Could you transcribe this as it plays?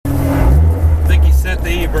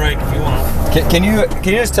see you brake if you want. Can you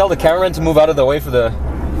just tell the cameraman to move out of the way for the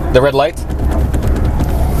red light?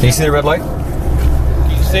 Can you see the red light?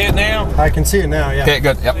 Can you see it now? I can see it now, yeah. Okay,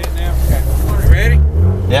 good. Yep. See it now? Okay. You ready?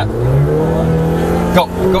 Yeah. Go,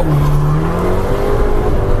 go.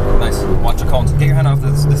 Nice. Watch your cones. Get your hand off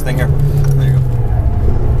this thing here. There you go.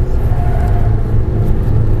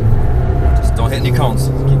 Just don't hit any cones.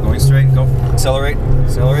 Keep going straight. Go. Accelerate.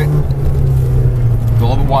 Accelerate. Go a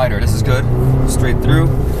little bit wider. This is good. Straight through.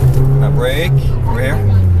 Now brake. Over here.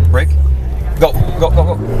 Brake. Go. Go.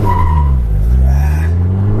 Go. Go.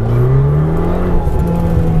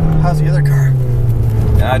 How's the other car?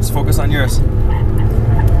 Yeah, just focus on yours.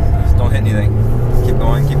 Just don't hit anything. Keep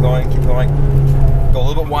going. Keep going. Keep going. Go a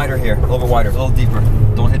little bit wider here. A little bit wider. A little deeper.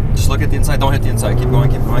 Don't hit. Just look at the inside. Don't hit the inside. Keep going.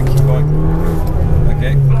 Keep going. Keep going.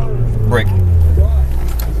 Okay. Brake.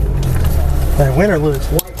 Win or lose?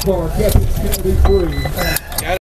 White car, Captain 73.